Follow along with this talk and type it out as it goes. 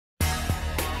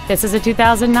This is a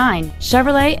 2009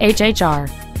 Chevrolet HHR.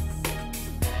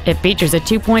 It features a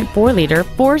 2.4-liter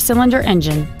four-cylinder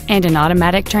engine and an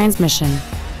automatic transmission.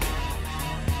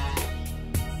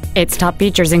 Its top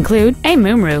features include a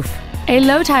moonroof, a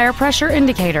low tire pressure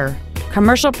indicator,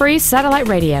 commercial-free satellite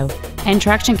radio, and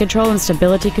traction control and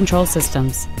stability control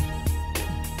systems.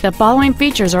 The following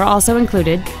features are also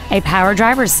included: a power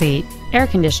driver's seat, air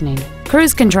conditioning,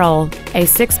 cruise control, a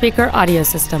 6-speaker audio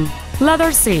system,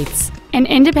 leather seats, an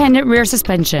independent rear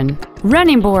suspension,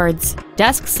 running boards,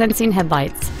 dusk sensing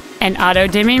headlights, an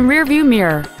auto-dimming rear-view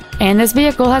mirror, and this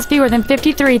vehicle has fewer than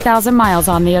 53,000 miles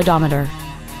on the odometer.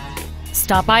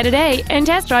 Stop by today and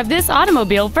test drive this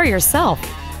automobile for yourself.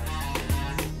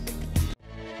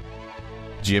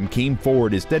 Keim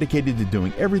Ford is dedicated to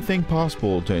doing everything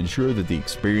possible to ensure that the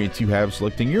experience you have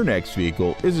selecting your next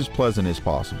vehicle is as pleasant as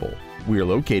possible. We are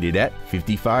located at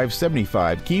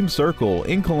 5575 Keim Circle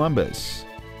in Columbus.